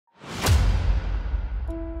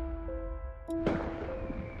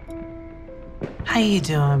How you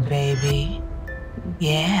doing, baby?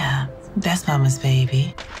 Yeah, that's Mama's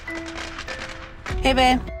baby. Hey,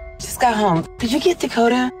 babe. Just got home. Did you get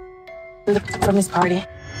Dakota from his party?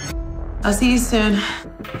 I'll see you soon.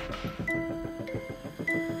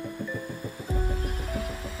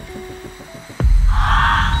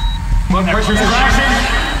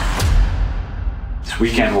 This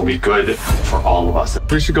weekend will be good for all of us.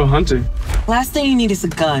 We should go hunting. Last thing you need is a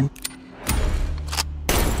gun.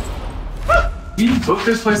 You booked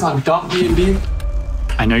this place on B&B?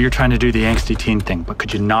 I know you're trying to do the angsty teen thing, but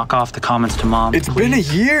could you knock off the comments to Mom? It's been a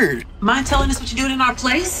year. Mind telling us what you're doing in our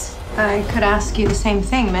place? I could ask you the same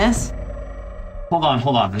thing, miss. Hold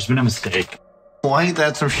on. There's been a mistake. Well, ain't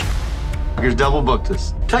that some shit? Here's double booked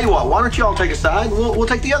us. Tell you what, why don't you all take a side? We'll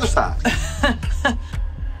take the other side.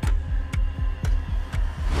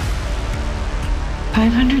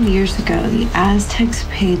 500 years ago, the Aztecs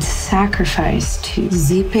paid sacrifice to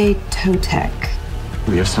Zipe Totec.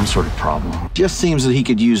 We have some sort of problem. Just seems that he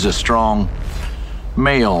could use a strong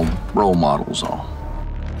male role model is all.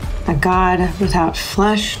 A god without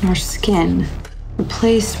flesh nor skin,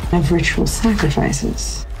 replaced of ritual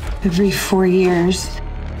sacrifices. Every 4 years,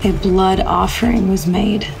 a blood offering was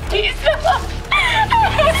made.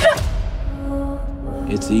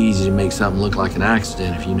 It's easy to make something look like an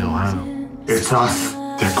accident if you know how. It's us.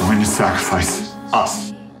 They're going to sacrifice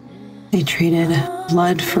us. They traded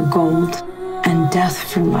blood for gold and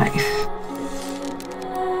death for life.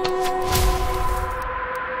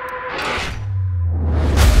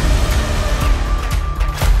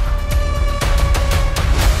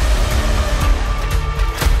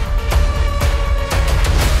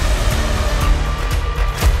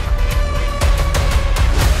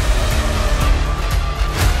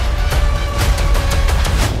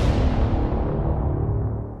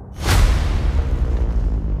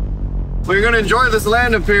 Well, you're gonna enjoy this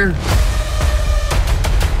land up here.